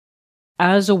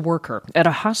As a worker at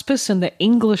a hospice in the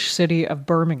English city of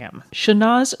Birmingham,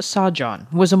 Shanaz Sajan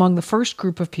was among the first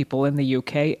group of people in the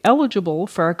UK eligible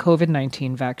for a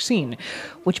COVID-19 vaccine,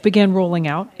 which began rolling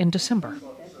out in December.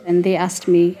 And they asked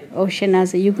me, "Oh,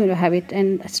 Shanaz, are you going to have it?"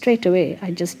 And straight away, I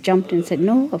just jumped and said,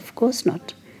 "No, of course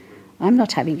not. I'm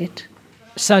not having it."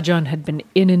 Sajan had been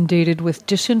inundated with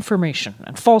disinformation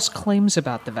and false claims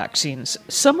about the vaccines.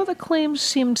 Some of the claims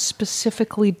seemed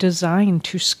specifically designed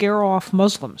to scare off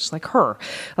Muslims like her,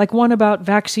 like one about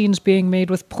vaccines being made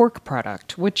with pork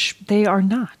product, which they are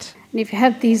not. And if you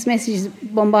have these messages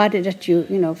bombarded at you,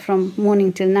 from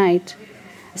morning till night,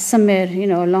 somewhere,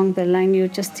 along the line, you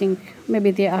just think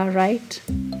maybe they are right.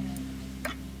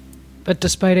 But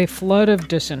despite a flood of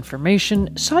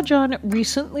disinformation, Sajan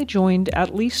recently joined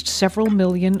at least several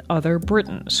million other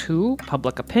Britons who,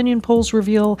 public opinion polls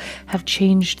reveal, have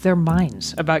changed their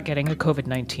minds about getting a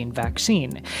COVID-19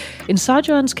 vaccine. In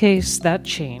Sajan's case, that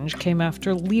change came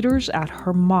after leaders at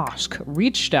her mosque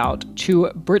reached out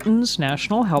to Britain's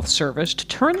National Health Service to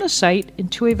turn the site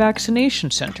into a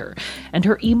vaccination center, and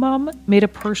her imam made a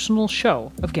personal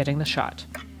show of getting the shot.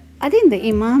 I think the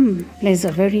imam plays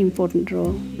a very important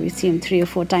role. We see him 3 or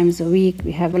 4 times a week.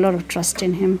 We have a lot of trust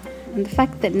in him. And the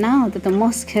fact that now that the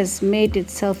mosque has made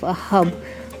itself a hub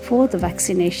for the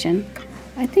vaccination,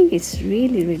 I think it's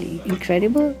really, really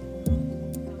incredible.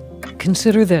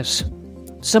 Consider this.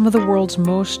 Some of the world's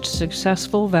most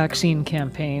successful vaccine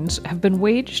campaigns have been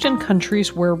waged in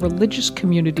countries where religious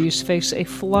communities face a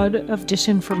flood of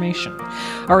disinformation.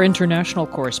 Our international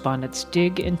correspondents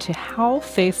dig into how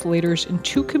faith leaders in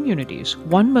 2 communities,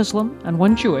 one Muslim and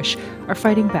one Jewish, are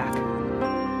fighting back.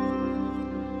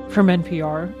 From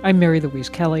NPR, I'm Mary Louise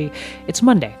Kelly. It's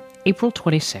Monday, April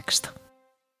 26th.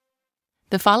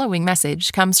 The following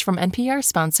message comes from NPR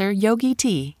sponsor Yogi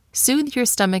Tea. Soothe your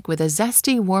stomach with a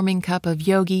zesty, warming cup of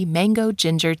Yogi Mango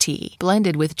Ginger Tea,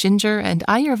 blended with ginger and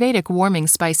Ayurvedic warming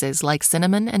spices like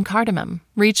cinnamon and cardamom.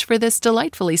 Reach for this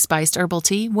delightfully spiced herbal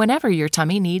tea whenever your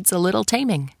tummy needs a little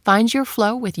taming. Find your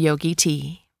flow with Yogi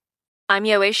Tea. I'm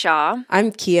Yowei Shaw.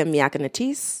 I'm Kia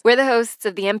Miakanatis. We're the hosts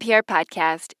of the NPR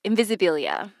podcast,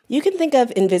 Invisibilia. You can think of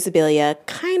Invisibilia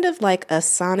kind of like a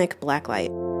sonic blacklight.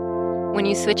 When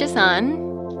you switch us on,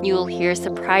 you will hear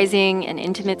surprising and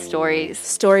intimate stories.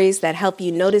 Stories that help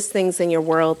you notice things in your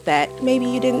world that maybe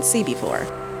you didn't see before.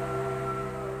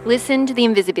 Listen to the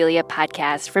Invisibilia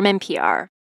podcast from NPR.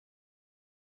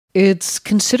 It's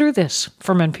Consider This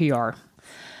from NPR.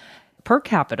 Per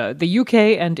capita, the UK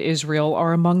and Israel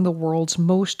are among the world's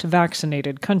most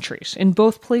vaccinated countries. In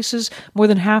both places, more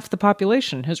than half the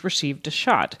population has received a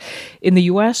shot. In the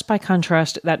US, by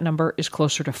contrast, that number is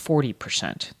closer to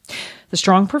 40%. The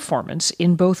strong performance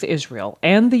in both Israel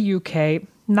and the UK,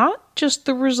 not just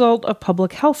the result of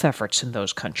public health efforts in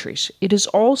those countries. It is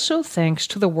also thanks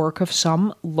to the work of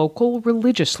some local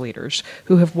religious leaders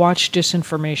who have watched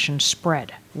disinformation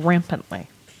spread rampantly.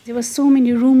 There were so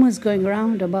many rumors going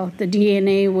around about the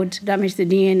DNA would damage the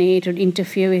DNA, it would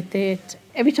interfere with it.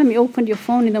 Every time you opened your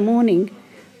phone in the morning,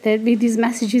 there'd be these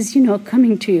messages,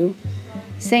 coming to you,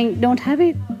 saying, don't have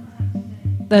it.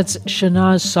 That's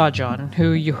Shanaz Sajan,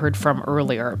 who you heard from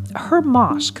earlier. Her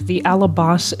mosque, the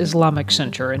Al-Abbas Islamic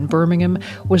Center in Birmingham,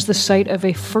 was the site of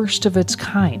a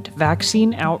first-of-its-kind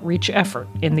vaccine outreach effort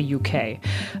in the UK,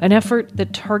 an effort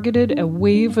that targeted a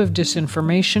wave of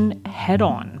disinformation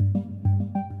head-on.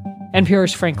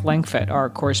 NPR's Frank Langfitt, our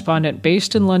correspondent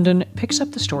based in London, picks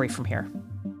up the story from here.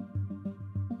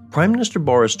 Prime Minister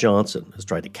Boris Johnson has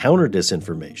tried to counter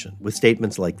disinformation with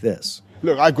statements like this.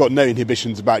 Look, I've got no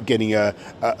inhibitions about getting a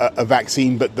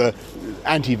vaccine, but the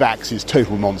anti-vax is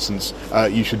total nonsense.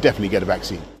 You should definitely get a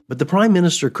vaccine. But the Prime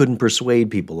Minister couldn't persuade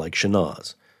people like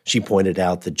Shanaz. She pointed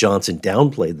out that Johnson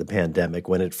downplayed the pandemic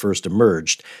when it first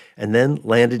emerged and then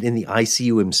landed in the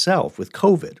ICU himself with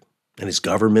COVID. And his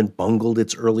government bungled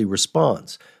its early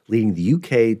response, leading the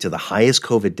UK to the highest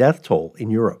COVID death toll in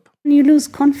Europe. You lose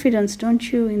confidence,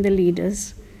 don't you, in the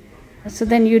leaders? So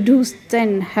then you do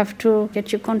then have to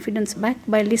get your confidence back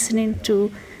by listening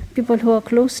to people who are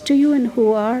close to you and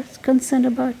who are concerned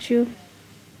about you.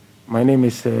 My name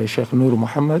is Sheikh Noor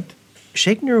Mohammed.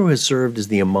 Sheikh Noor has served as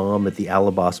the imam at the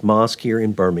Al-Abbas Mosque here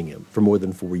in Birmingham for more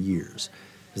than 4 years.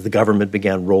 As the government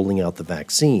began rolling out the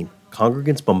vaccine,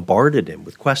 congregants bombarded him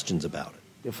with questions about it.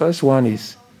 The first one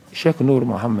is, Sheikh Noor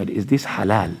Mohammed, is this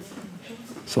halal?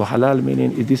 So halal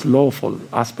meaning, is this lawful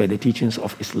as per the teachings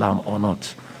of Islam or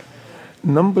not?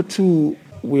 Number 2,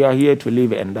 we are here to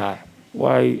live and die.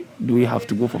 Why do we have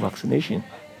to go for vaccination?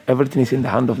 Everything is in the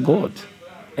hand of God,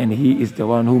 and He is the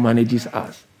one who manages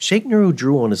us. Sheikh Noor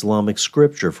drew on Islamic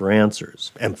scripture for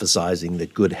answers, emphasizing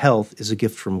that good health is a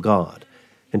gift from God.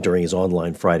 And during his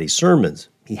online Friday sermons,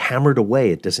 he hammered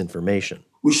away at disinformation.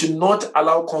 We should not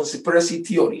allow conspiracy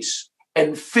theories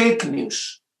and fake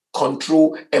news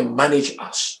control and manage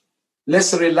us.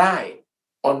 Let's rely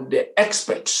on the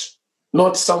experts,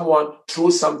 not someone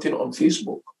throws something on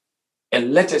Facebook.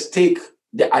 And let us take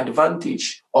the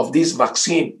advantage of this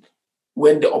vaccine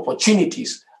when the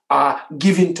opportunities are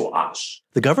given to us.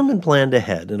 The government planned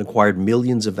ahead and acquired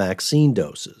millions of vaccine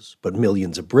doses, but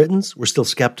millions of Britons were still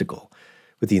skeptical.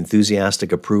 With the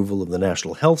enthusiastic approval of the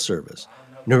National Health Service,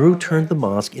 Nuru turned the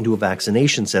mosque into a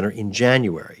vaccination center in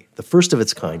January, the first of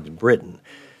its kind in Britain.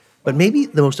 But maybe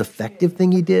the most effective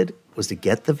thing he did was to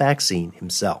get the vaccine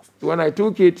himself. When I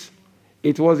took it,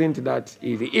 it wasn't that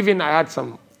easy. Even I had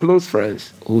some close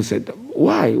friends who said,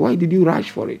 why? Why did you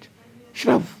rush for it? You should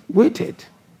have waited.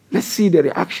 Let's see the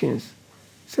reactions.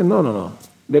 I said, no.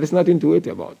 There is nothing to wait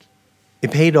about.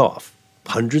 It paid off.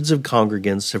 Hundreds of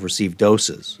congregants have received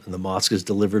doses, and the mosque has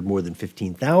delivered more than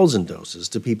 15,000 doses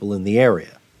to people in the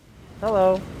area.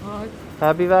 Hello. Hi.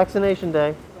 Happy vaccination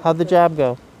day. How'd the jab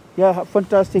go? Yeah,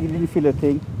 fantastic. Didn't feel a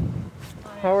thing.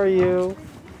 How are you?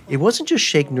 It wasn't just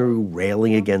Sheikh Nuru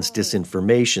railing against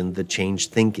disinformation that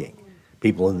changed thinking.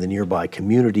 People in the nearby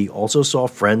community also saw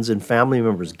friends and family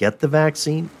members get the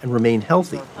vaccine and remain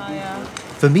healthy.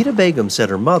 Famida Begum said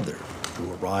her mother,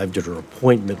 who arrived at her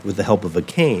appointment with the help of a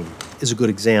cane, is a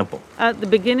good example. At the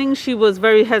beginning, she was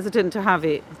very hesitant to have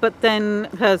it, but then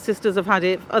her sisters have had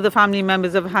it, other family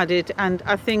members have had it, and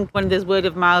I think when there's word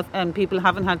of mouth and people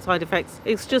haven't had side effects,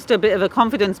 it's just a bit of a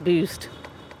confidence boost.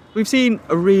 We've seen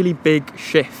a really big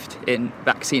shift in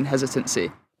vaccine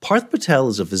hesitancy. Parth Patel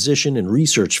is a physician and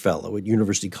research fellow at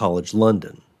University College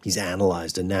London. He's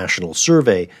analyzed a national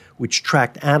survey which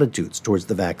tracked attitudes towards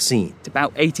the vaccine.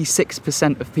 About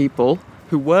 86% of people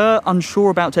who were unsure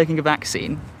about taking a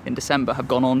vaccine in December have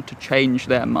gone on to change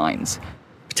their minds.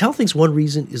 Patel thinks one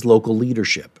reason is local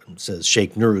leadership and says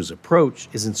Sheikh Nuru's approach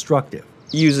is instructive.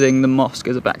 Using the mosque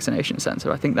as a vaccination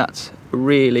centre, I think that's a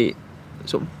really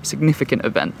sort of significant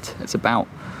event. It's about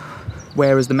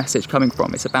where is the message coming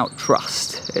from? It's about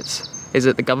trust. Is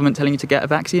it the government telling you to get a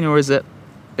vaccine, or is it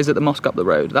the mosque up the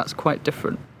road? That's quite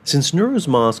different. Since Nuru's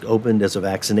mosque opened as a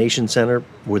vaccination center,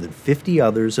 more than 50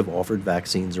 others have offered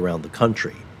vaccines around the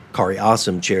country. Kari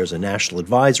Asim chairs a national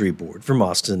advisory board for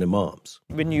mosques and imams.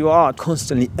 When you are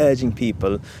constantly urging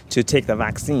people to take the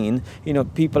vaccine,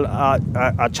 people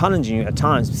are challenging you at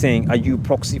times, saying, are you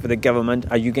proxy for the government?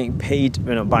 Are you getting paid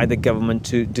by the government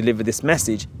to deliver this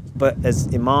message? But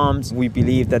as imams, we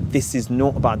believe that this is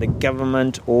not about the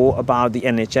government or about the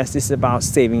NHS. This is about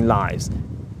saving lives.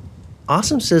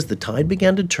 Asim says the tide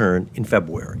began to turn in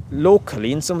February.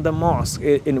 Locally, in some of the mosques,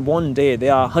 in one day,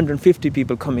 there are 150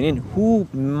 people coming in who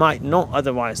might not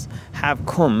otherwise have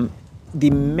come.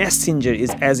 The messenger is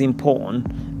as important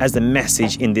as the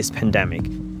message in this pandemic.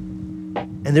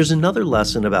 And there's another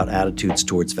lesson about attitudes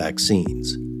towards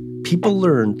vaccines. People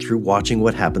learn through watching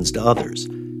what happens to others,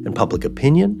 and public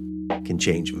opinion can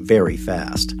change very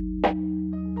fast.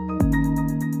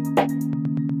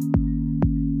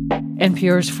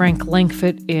 NPR's Frank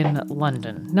Langfitt in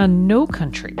London. Now, no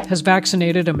country has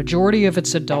vaccinated a majority of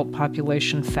its adult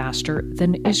population faster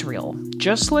than Israel.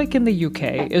 Just like in the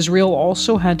UK, Israel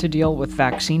also had to deal with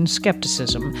vaccine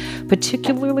skepticism,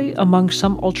 particularly among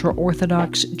some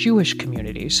ultra-Orthodox Jewish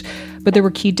communities. But there were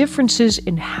key differences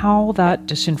in how that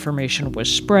disinformation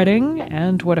was spreading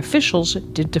and what officials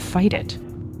did to fight it.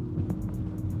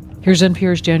 Here's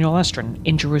NPR's Daniel Estrin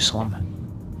in Jerusalem.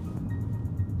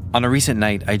 On a recent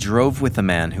night, I drove with a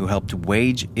man who helped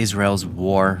wage Israel's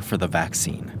war for the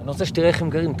vaccine.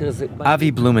 Avi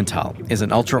Blumenthal is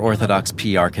an ultra-Orthodox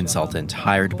PR consultant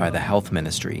hired by the health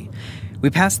ministry. We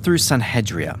passed through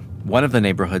Sanhedria, one of the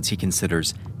neighborhoods he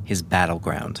considers his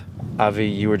battleground. Avi,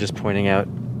 you were just pointing out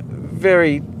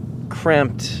very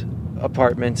cramped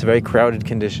apartments, very crowded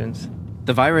conditions.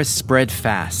 The virus spread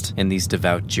fast in these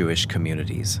devout Jewish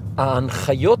communities. He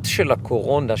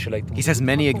says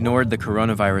many ignored the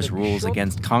coronavirus rules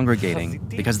against congregating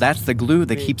because that's the glue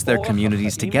that keeps their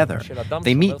communities together.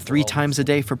 They meet 3 times a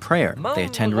day for prayer. They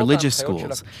attend religious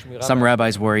schools. Some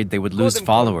rabbis worried they would lose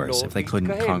followers if they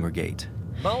couldn't congregate.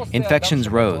 Infections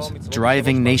rose,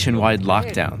 driving nationwide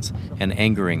lockdowns and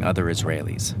angering other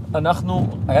Israelis.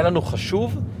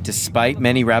 Despite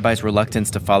many rabbis' reluctance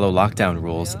to follow lockdown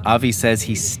rules, Avi says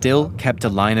he still kept a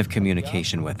line of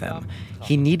communication with them.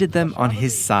 He needed them on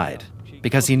his side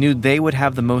because he knew they would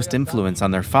have the most influence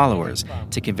on their followers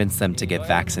to convince them to get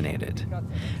vaccinated.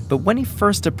 But when he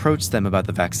first approached them about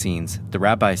the vaccines, the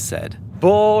rabbis said,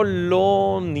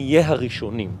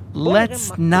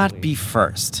 let's not be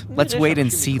first. Let's wait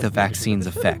and see the vaccine's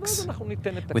effects.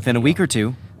 Within a week or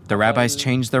two, The rabbis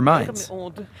changed their minds.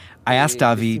 I asked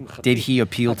Avi, did he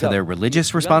appeal to their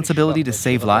religious responsibility to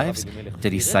save lives?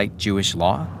 Did he cite Jewish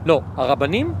law?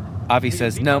 Avi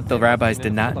says no, the rabbis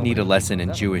did not need a lesson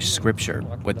in Jewish scripture.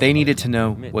 What they needed to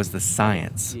know was the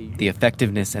science, the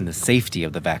effectiveness and the safety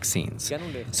of the vaccines.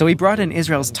 So he brought in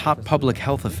Israel's top public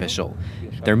health official.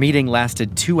 Their meeting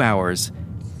lasted 2 hours,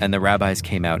 and the rabbis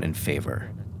came out in favor.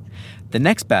 The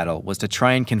next battle was to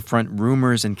try and confront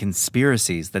rumors and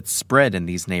conspiracies that spread in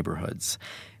these neighborhoods.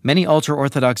 Many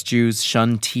ultra-Orthodox Jews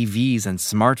shun TVs and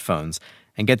smartphones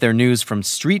and get their news from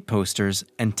street posters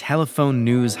and telephone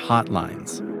news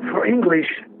hotlines. For English,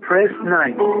 press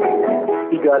 9.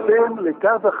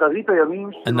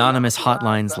 Anonymous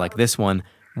hotlines like this one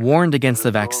warned against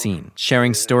the vaccine,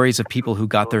 sharing stories of people who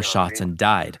got their shots and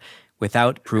died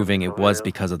without proving it was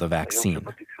because of the vaccine.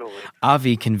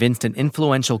 Avi convinced an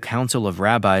influential council of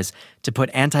rabbis to put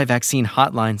anti-vaccine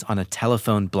hotlines on a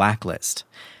telephone blacklist.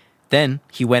 Then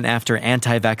he went after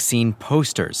anti-vaccine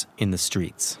posters in the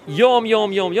streets.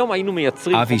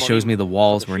 Avi shows me the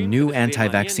walls where new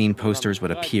anti-vaccine posters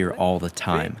would appear all the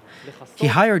time. He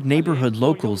hired neighborhood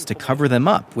locals to cover them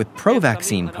up with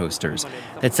pro-vaccine posters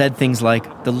that said things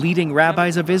like, the leading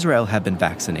rabbis of Israel have been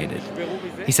vaccinated.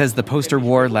 He says the poster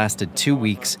war lasted 2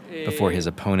 weeks before his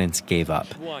opponents gave up.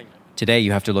 Today,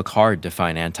 you have to look hard to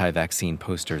find anti-vaccine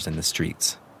posters in the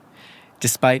streets.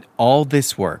 Despite all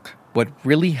this work, what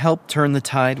really helped turn the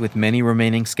tide with many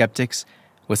remaining skeptics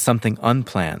was something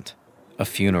unplanned, a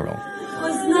funeral.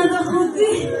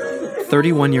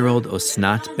 31-year-old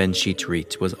Osnat Ben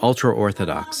Shitrit was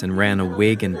ultra-Orthodox and ran a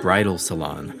wig and bridal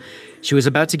salon. She was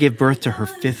about to give birth to her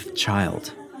 5th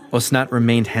child. Osnat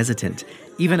remained hesitant,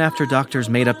 even after doctors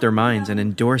made up their minds and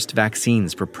endorsed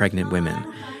vaccines for pregnant women.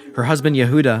 Her husband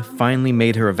Yehuda finally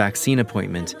made her a vaccine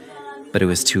appointment, but it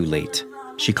was too late.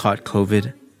 She caught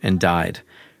COVID and died.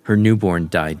 Her newborn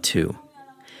died too.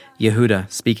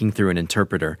 Yehuda, speaking through an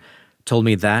interpreter, told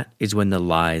me that is when the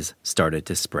lies started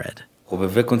to spread. All the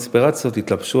various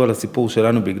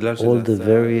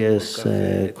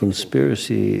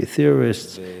conspiracy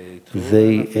theorists,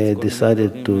 they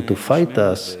decided to fight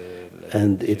us,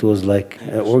 and it was like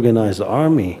an organized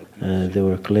army. They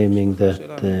were claiming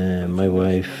that my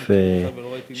wife,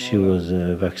 she was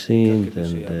vaccinated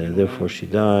and therefore she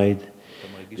died.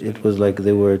 It was like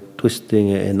they were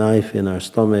twisting a knife in our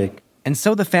stomach. And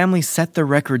so the family set the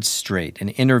record straight in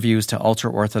interviews to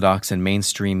ultra-Orthodox and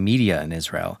mainstream media in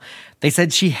Israel. They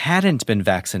said she hadn't been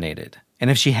vaccinated, and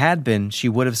if she had been, she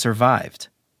would have survived.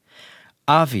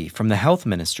 Avi, from the health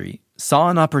ministry, saw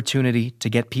an opportunity to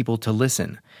get people to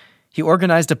listen. He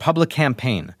organized a public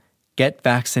campaign, Get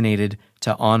Vaccinated,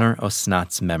 to honor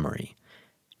Osnat's memory.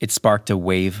 It sparked a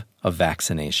wave of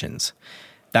vaccinations.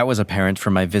 That was apparent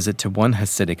from my visit to one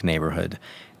Hasidic neighborhood.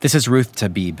 This is Ruth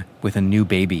Tabib with a new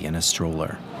baby in a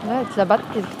stroller.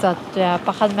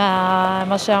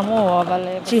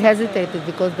 She hesitated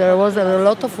because there was a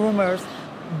lot of rumors,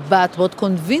 but what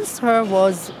convinced her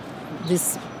was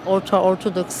this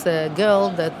ultra-Orthodox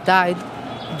girl that died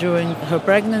during her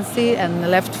pregnancy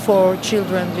and left 4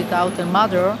 children without a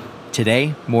mother.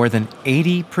 Today, more than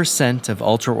 80% of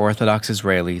ultra-Orthodox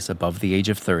Israelis above the age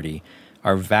of 30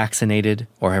 are vaccinated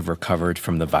or have recovered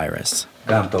from the virus.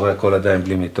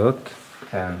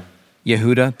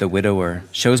 Yehuda, the widower,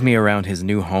 shows me around his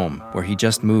new home where he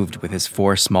just moved with his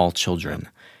 4 small children.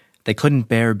 They couldn't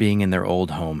bear being in their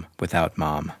old home without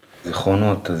mom.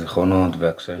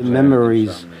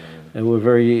 Memories were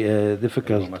very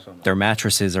difficult. Their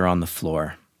mattresses are on the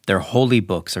floor. Their holy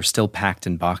books are still packed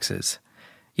in boxes.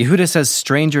 Yehuda says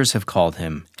strangers have called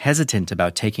him, hesitant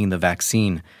about taking the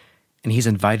vaccine, and he's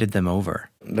invited them over.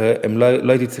 And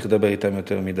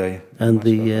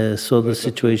they saw the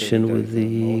situation with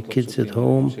the kids at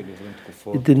home.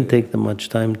 It didn't take them much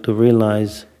time to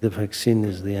realize the vaccine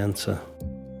is the answer.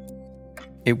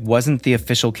 It wasn't the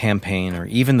official campaign or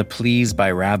even the pleas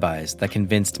by rabbis that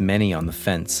convinced many on the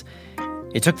fence.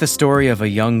 It took the story of a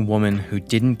young woman who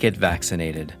didn't get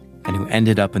vaccinated and who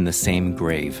ended up in the same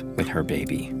grave with her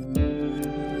baby.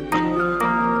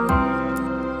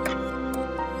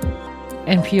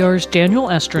 NPR's Daniel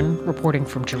Estrin reporting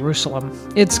from Jerusalem.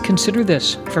 It's Consider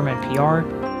This from NPR.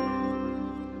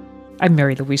 I'm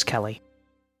Mary Louise Kelly.